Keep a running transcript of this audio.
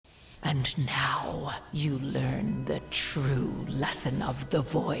And now you learn the true lesson of the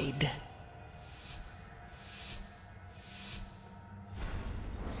Void.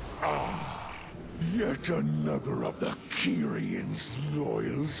 Yet another of the Kyrian's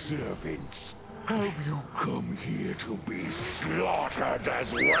loyal servants. Have you come here to be slaughtered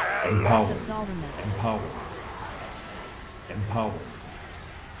as well? Empowered. Empowered. Empowered.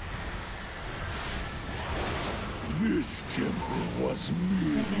 This temple was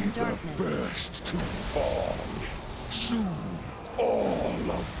merely the first to fall. Soon,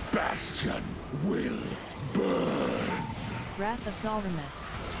 all of Bastion will burn. Wrath of Zaldamus.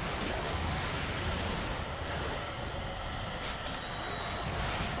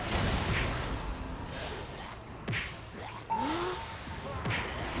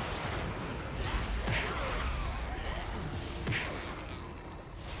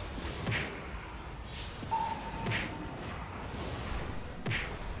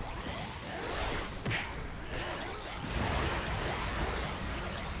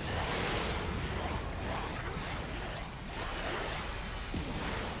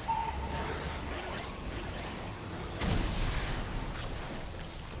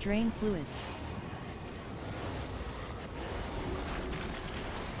 Drain fluids.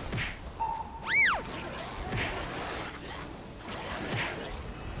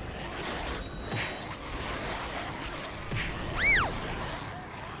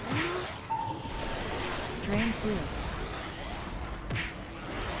 Drain fluids.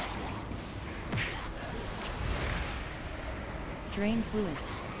 Drain fluids.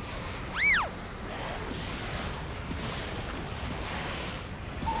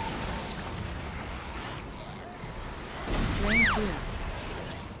 Drain fluids.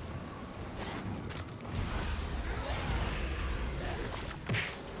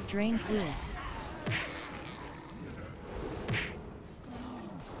 Drain fluids.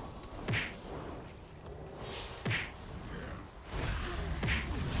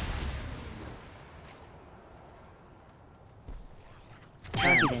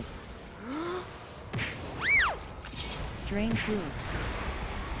 Targeted. Drain fluids.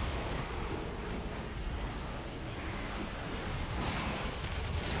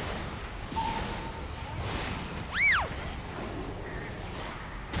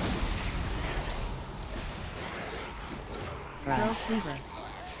 Throw cleaver.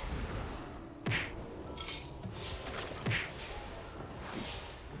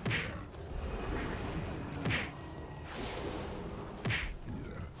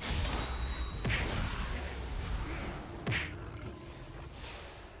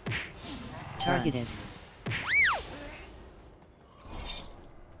 Targeted.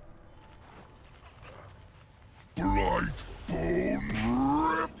 Blightbone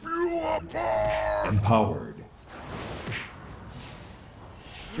rip you apart! Empowered.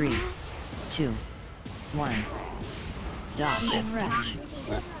 3, 2, 1. Dodge and rush.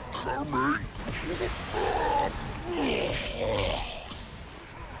 Coming!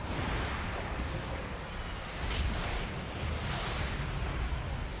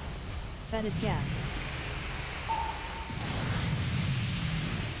 Fetid gas.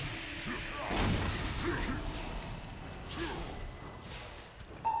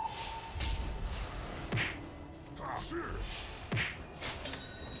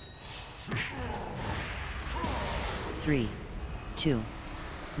 Three, 2,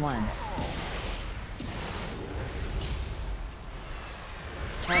 1.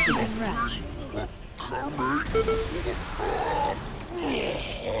 Target and rush.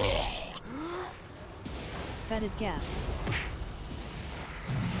 Fetid gas.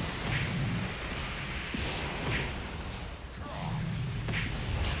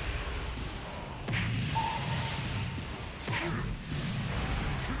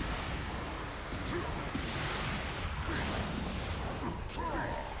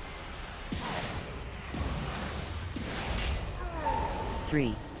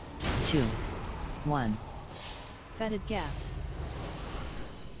 Three, 2, 1. Fetid gas.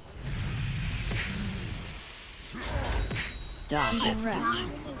 Dodge and rush.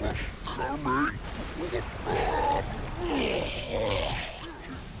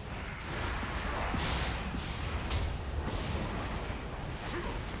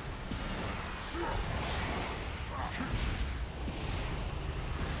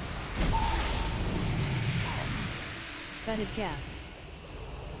 Fetid gas.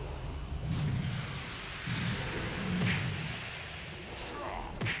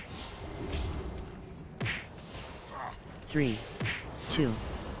 Three, 2,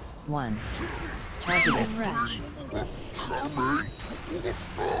 1. Target and rush.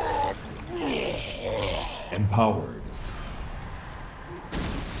 Empowered.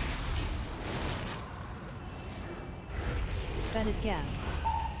 Fetid gas.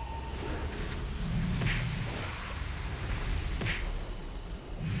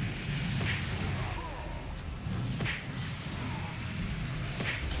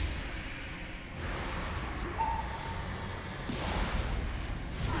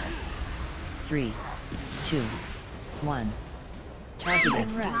 Three, 2, 1.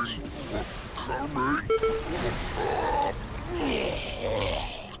 Targeting wretch.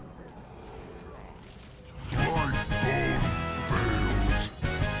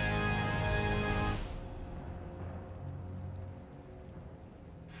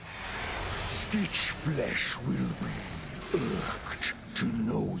 Stitch Flesh will be irked to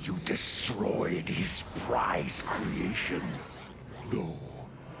know you destroyed his prize creation. Though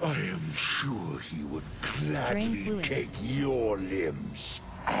I am sure he would gladly take your limbs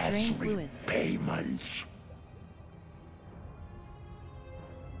as repayment.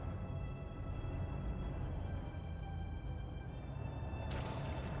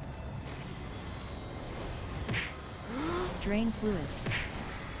 Drain fluids.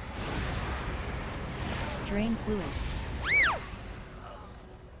 Drain fluids.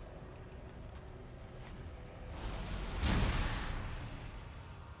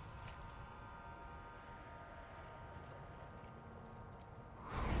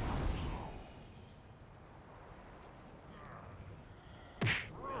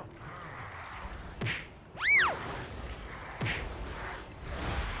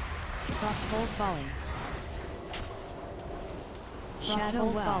 Frostbolt volley. Shadow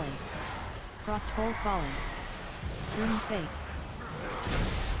volley. Frostbolt volley. Grim fate.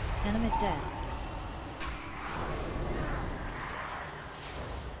 Enemy dead.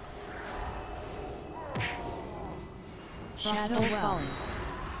 Shadow volley.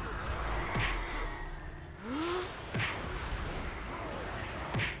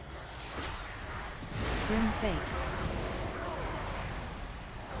 Grim fate.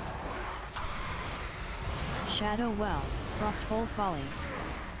 Shadow well. Frostbolt volley.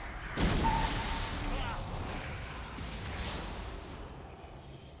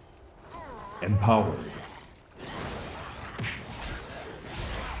 Empowered.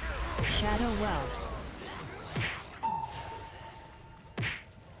 Shadow well.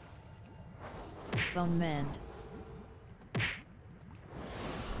 Bone mend.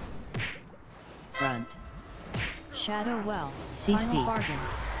 Front. Shadow well. CC. Final bargain.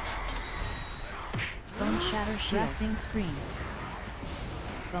 Bone shatter shield. Rasping scream.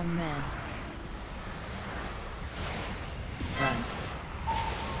 Bone mend. Front.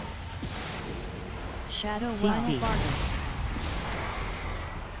 Shadow well. Final bargain.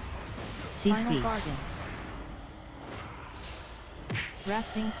 CC. Final bargain.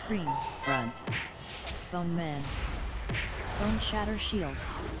 Rasping scream. Front. Bone mend. Bone shatter shield.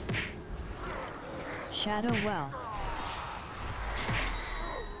 Shadow well.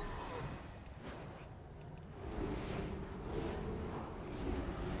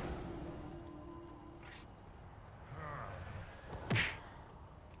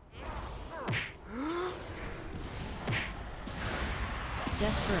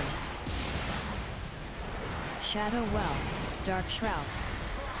 Death burst. Shadow well. Dark shroud.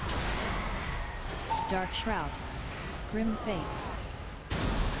 Dark shroud. Grim fate.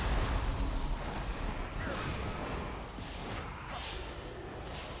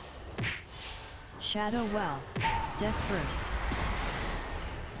 Shadow well. Death burst.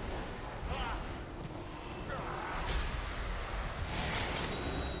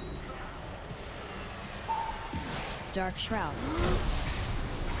 Dark shroud.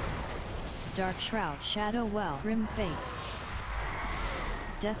 Dark shroud. Shadow well. Grim fate.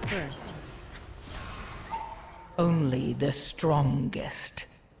 Death burst. Only the strongest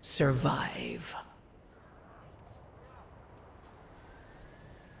survive.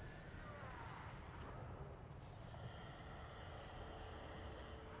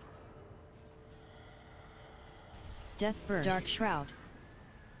 Death burst. Dark shroud.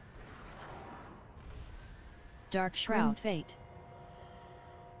 Dark shroud. Grim fate.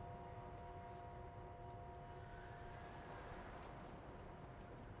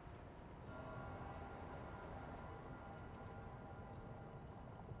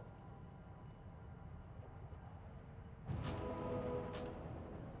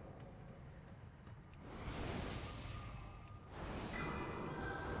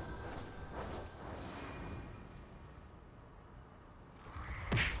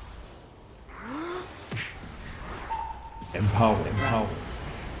 Empowered. Empowered.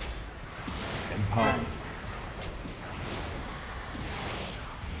 Empowered.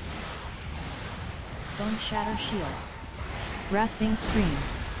 Bone shatter shield. Rasping scream.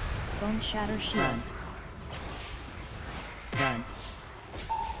 Bone shatter shield. Front.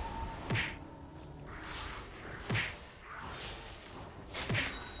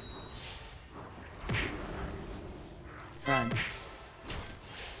 Front.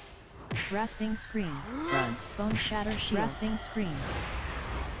 Grasping screen. Front. Bone shatter shield. Grasping screen.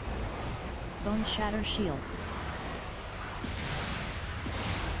 Bone shatter shield.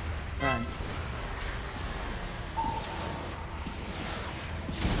 Front.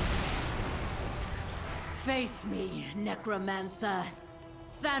 Face me, Necromancer.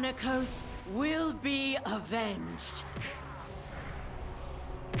 Thanatos will be avenged.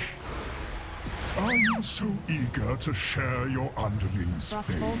 I'm so eager to share your underling's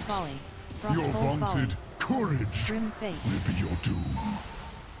Frostbolt fate. volley. Your Frostbolt vaunted volley. courage Grim fate. will be your doom.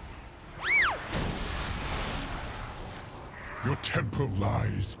 Your temple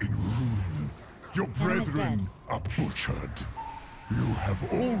lies in ruin. Your Enemy brethren dead. are butchered. You have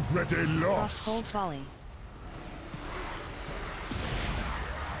already lost. Frostbolt volley.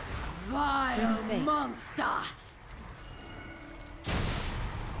 Vile Grim fate. monster!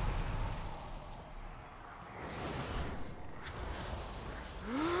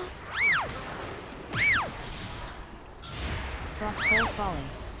 Frostbolt volley.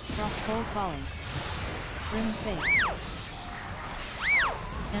 Frostbolt volley. Grim fate.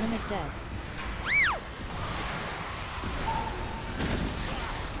 Enemy dead.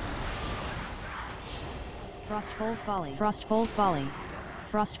 Frostbolt volley. Frostbolt volley.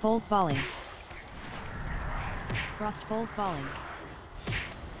 Frostbolt volley. Frostbolt volley.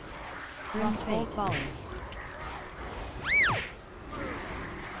 Frostbolt volley.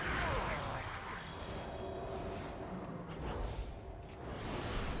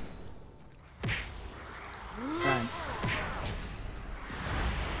 Front.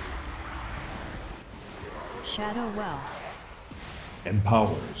 Shadow well.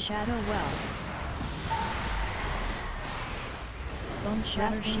 Empowered. Shadow well. Bone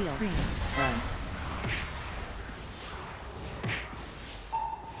shatter shield. Screen. Front.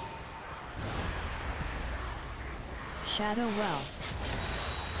 Shadow well.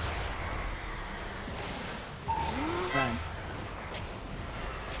 Front.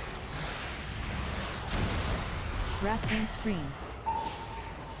 Grasping screen.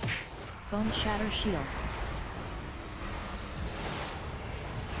 Bone shatter shield.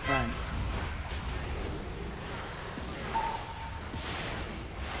 Front.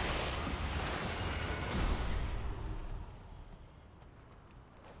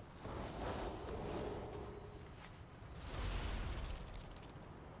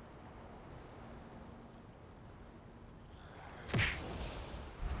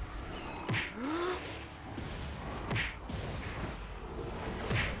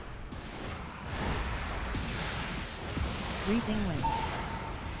 Reaping winds.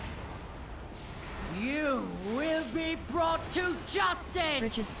 You will be brought to justice!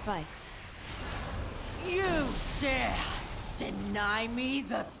 Frigid spikes. You dare deny me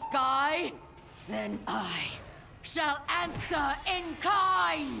the sky? Then I shall answer in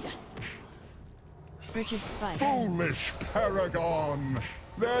kind! Frigid spikes. Foolish Paragon!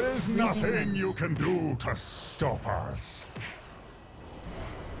 There is nothing winds. you can do to stop us.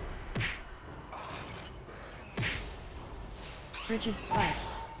 Frigid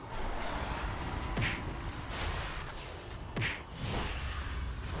spikes.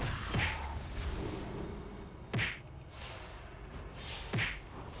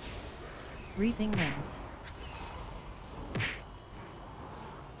 Reaping winds.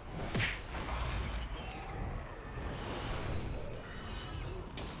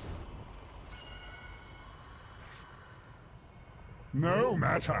 No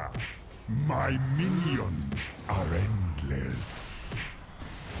matter. My minions are endless.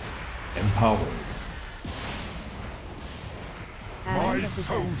 Empowered. My Hand of the dead.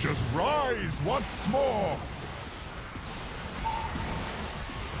 soldiers rise once more!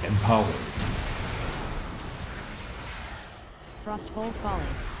 Empowered. Frostbolt volley.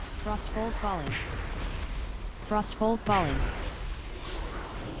 Frostbolt volley. Frostbolt volley.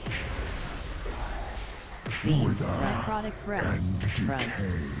 Beam. Wither Necrotic breath. and Front.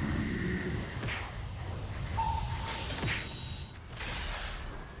 decay.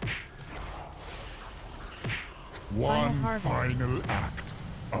 One harvest. final act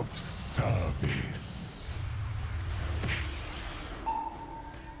of service.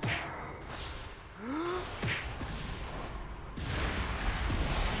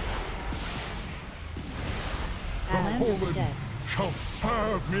 The Land of the fallen dead. shall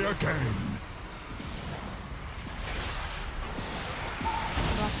serve me again.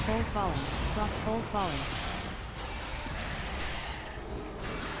 Frostbolt volley. Frostbolt volley.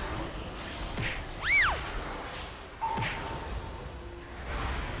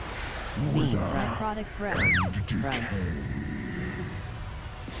 Necrotic breath. and decay.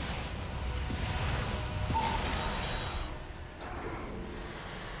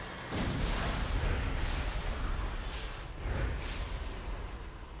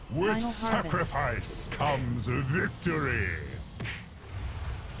 With Final harvest. sacrifice comes victory.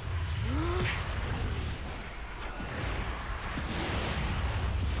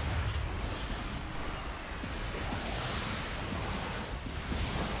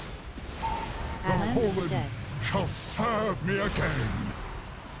 The Lands of the fallen dead. shall serve me again.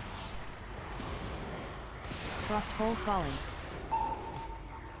 Frostbolt Folly.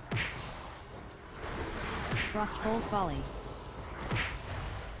 Frostbolt Folly.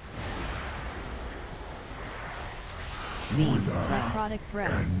 Necrotic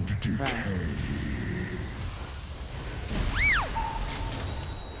breath. And decay.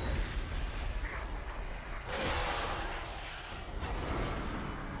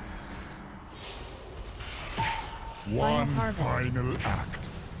 One harvest. final act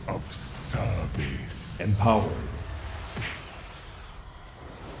of service. Empowered.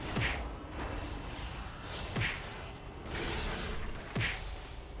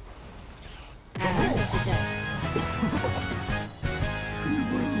 Lands of the dead.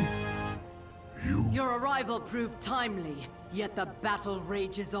 Your arrival proved timely, yet the battle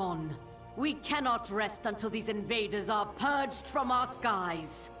rages on. We cannot rest until these invaders are purged from our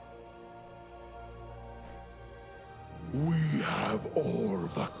skies. We have all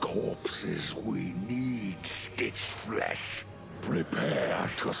the corpses we need, Stitch Flesh. Prepare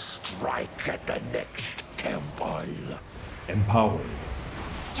to strike at the next temple. Empowered.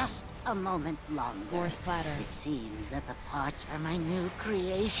 Just a moment longer. Force Platter. It seems that the parts for my new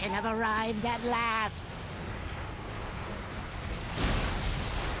creation have arrived at last.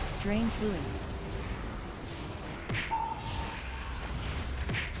 Drain fluids.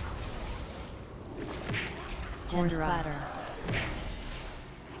 Force Platter.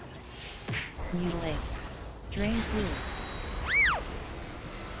 Mutilate. Drain fluids.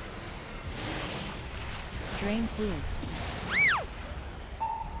 Drain fluids.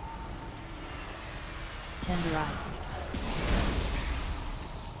 Tenderize.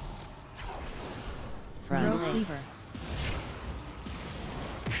 Throw cleaver.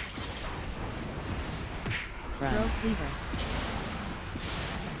 Throw cleaver.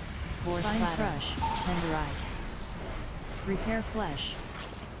 Force Spine crush. Tenderize. Repair flesh.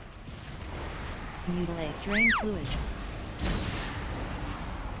 Mutilate. Drain fluids.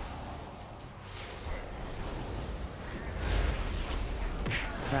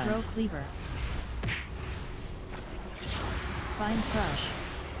 Throw cleaver. Spine crush.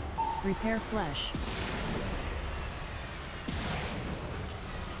 Repair flesh.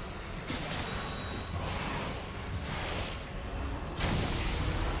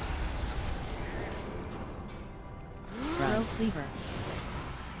 Throw cleaver.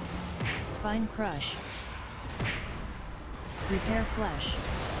 Spine crush. Repair flesh.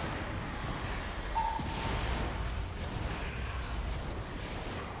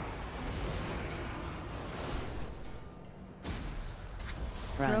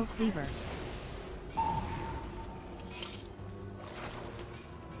 Throw cleaver.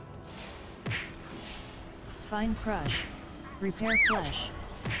 Spine crush. Repair flesh.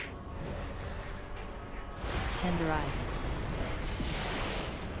 Tenderize.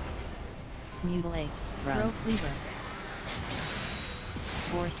 Mutilate. Throw cleaver.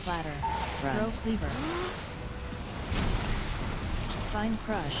 Force Platter. Throw cleaver. Spine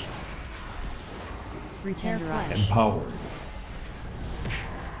crush. Repair flesh. Empowered.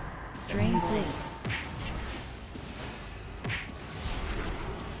 Drain blades.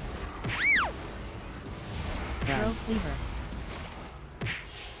 Throw cleaver.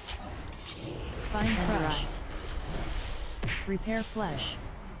 Spine crush. Repair flesh.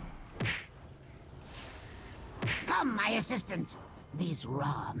 Come, my assistant. These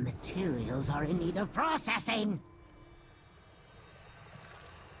raw materials are in need of processing.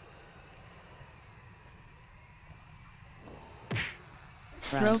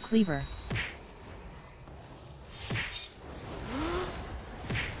 Throw cleaver.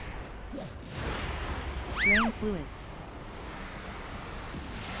 Drain fluids.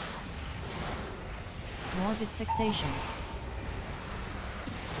 Morbid fixation.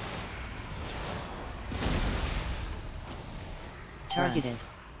 Targeted.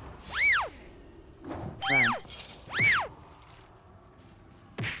 Front.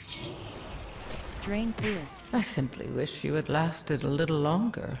 Drain fluids. I simply wish you had lasted a little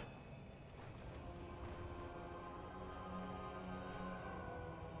longer.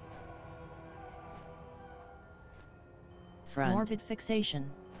 Front. Morbid fixation.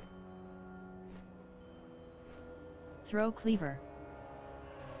 Throw cleaver.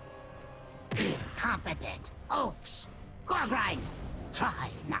 Incompetent oafs! Gorgrind! Try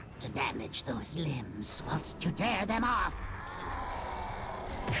not to damage those limbs whilst you tear them off!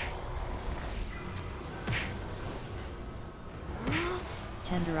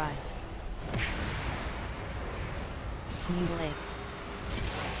 Tenderize. Mutilate.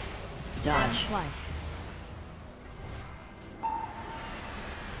 Dodge. Slice.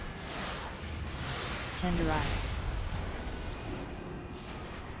 Tenderize.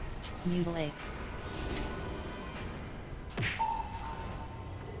 Mutilate.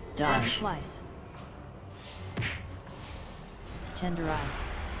 Dodge. Slice. Tenderize.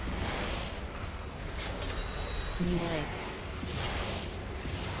 Mutilate.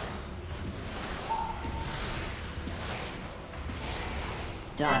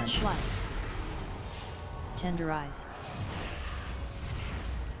 Dodge. Slice. Tenderize.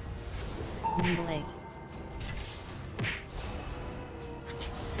 Mutilate.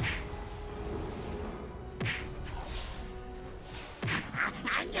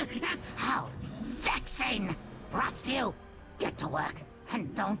 How vexing! Rotskew, get to work,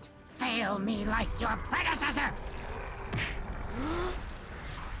 and don't fail me like your predecessor!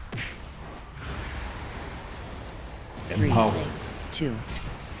 Empower. 3, 2,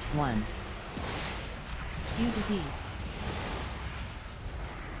 1. Spew disease.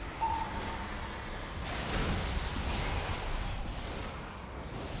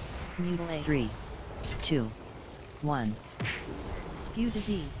 Mutilate. 3, 2, 1. Spew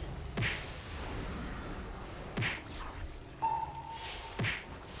disease.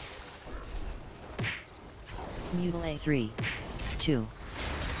 Mutilate. 3, 2,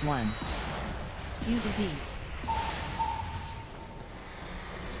 1. Spew disease.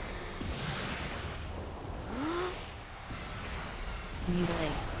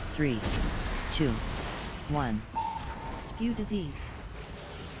 Mutilate. 3, 2, 1. Spew disease.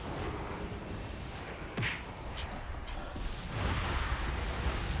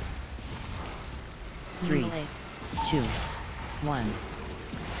 Mutilate. 2, 1.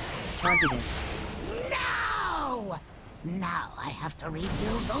 Targeted. No! Now I have to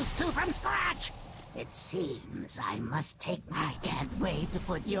rebuild those two from scratch! It seems I must take... I can't wait to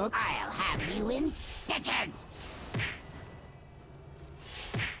put you... I'll have you in stitches!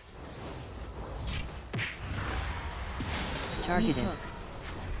 Targeted.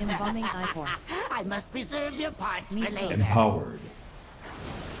 Embalming Ivor. I must preserve your parts for Meat later. Empowered.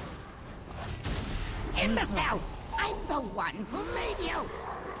 Imbecile! I'm the one who made you!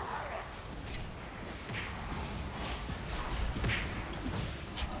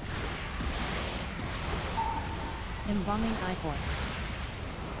 Embalming Ivor.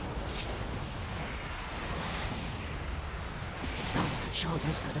 Those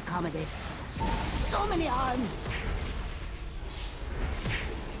shoulders could accommodate so many arms!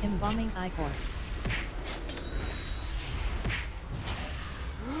 Embalming Ivor.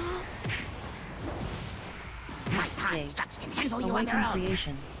 My constructs can handle you on their Awaken own!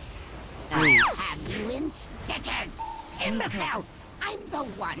 creation. I'll have you in stitches! Imbecile! I'm the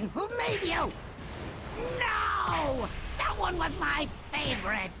one who made you! No! That one was my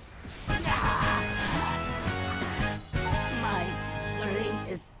favorite! My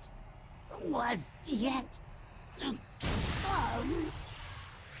greatest was yet to come.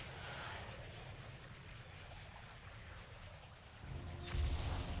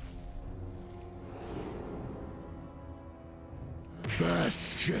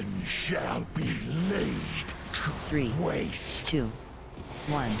 Bastion shall be laid to 3, waste. 2,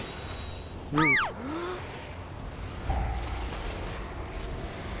 1. Root.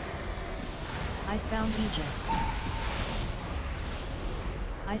 Icebound Aegis.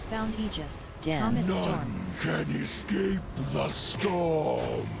 Icebound Aegis. Comet Storm. None can escape the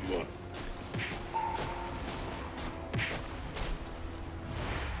storm.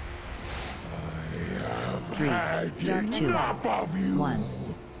 I have 3, had Dark 2, enough of you. 1.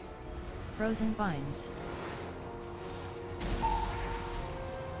 Frozen Vines.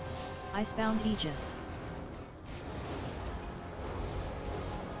 Icebound Aegis.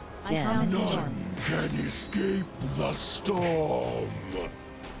 Icebound Aegis. None can escape the storm.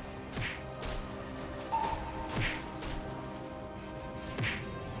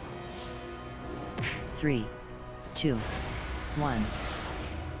 Three, 2, 1.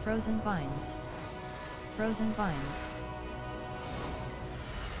 Frozen Vines. Frozen Vines.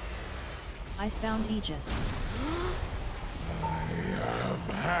 Icebound Aegis. I have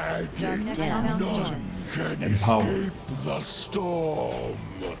had Dark it. Icebound None Aegis. can Empowered. escape the storm.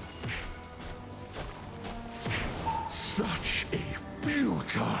 Such a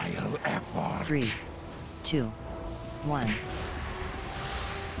futile effort. 3, 2, 1.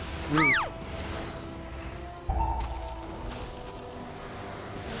 Root.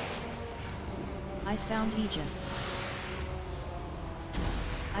 Icebound Aegis.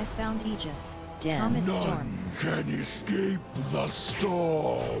 Icebound Aegis. Comet Storm. None can escape the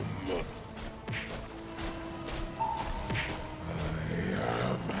storm. I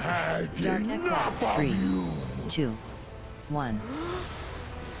have had Dark enough Exile. of 3, you. 2, 1.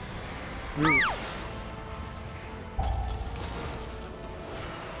 Root.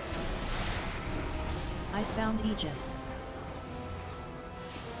 Icebound Aegis.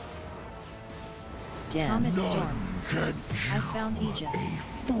 Comet Storm. None can Icebound Aegis. a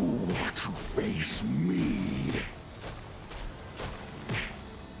fool to face me.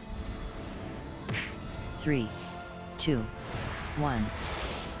 3, 2, 1.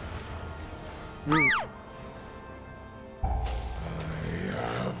 Root. I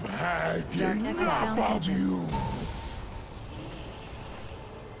have had Dark enough Exile of Aegis. you.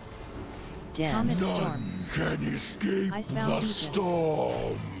 Den. None Comet Storm. can escape Icebound the Aegis.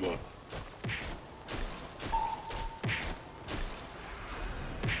 storm.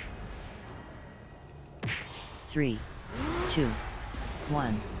 3, 2,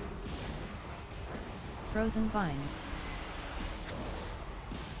 1. Frozen Vines.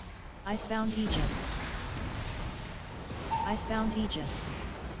 Icebound Aegis. Icebound Aegis.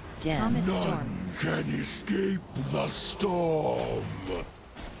 Comet Storm. None can escape the storm.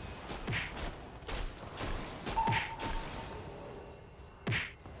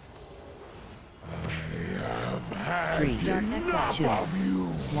 I have had 3. Dark enough Exile. 2, of you.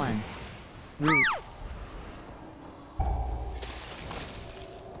 1. Root.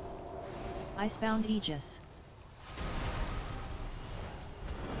 Icebound Aegis.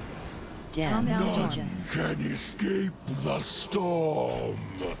 Comet None Aegis. can escape the storm.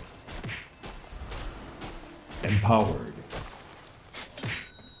 Empowered.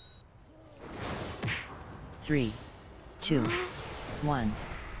 3, 2, 1.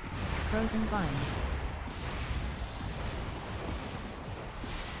 Frozen Vines.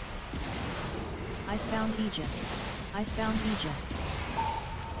 Icebound Aegis. Icebound Aegis.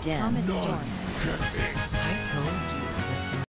 Den. None Storm. can I told you.